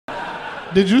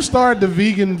Did you start the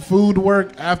vegan food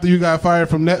work after you got fired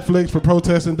from Netflix for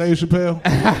protesting Dave Chappelle?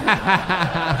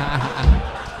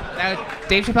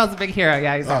 Dave Chappelle's a big hero.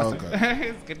 Yeah, he's awesome. Okay.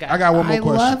 He's a good guy. I got one more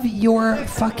question. I love your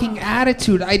fucking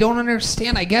attitude. I don't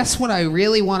understand. I guess what I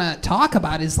really want to talk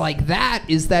about is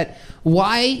that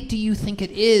why do you think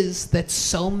it is that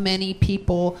so many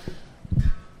people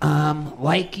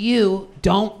like you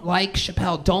don't like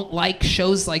Chappelle, don't like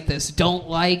shows like this, don't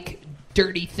like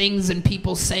dirty things and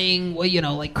people saying,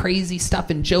 well, like crazy stuff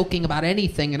and joking about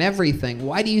anything and everything?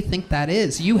 Why do you think that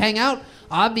is? You hang out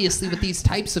obviously with these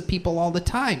types of people all the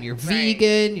time. You're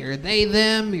vegan, you're they,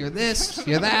 them, you're this,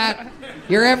 you're that,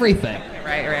 you're everything.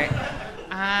 Right.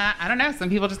 I don't know. Some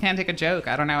people just can't take a joke.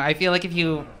 I don't know. I feel like if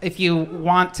you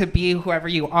want to be whoever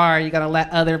you are, you got to let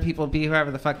other people be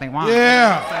whoever the fuck they want.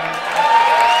 Yeah.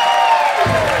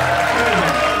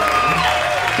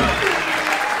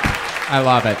 I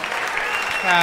love it.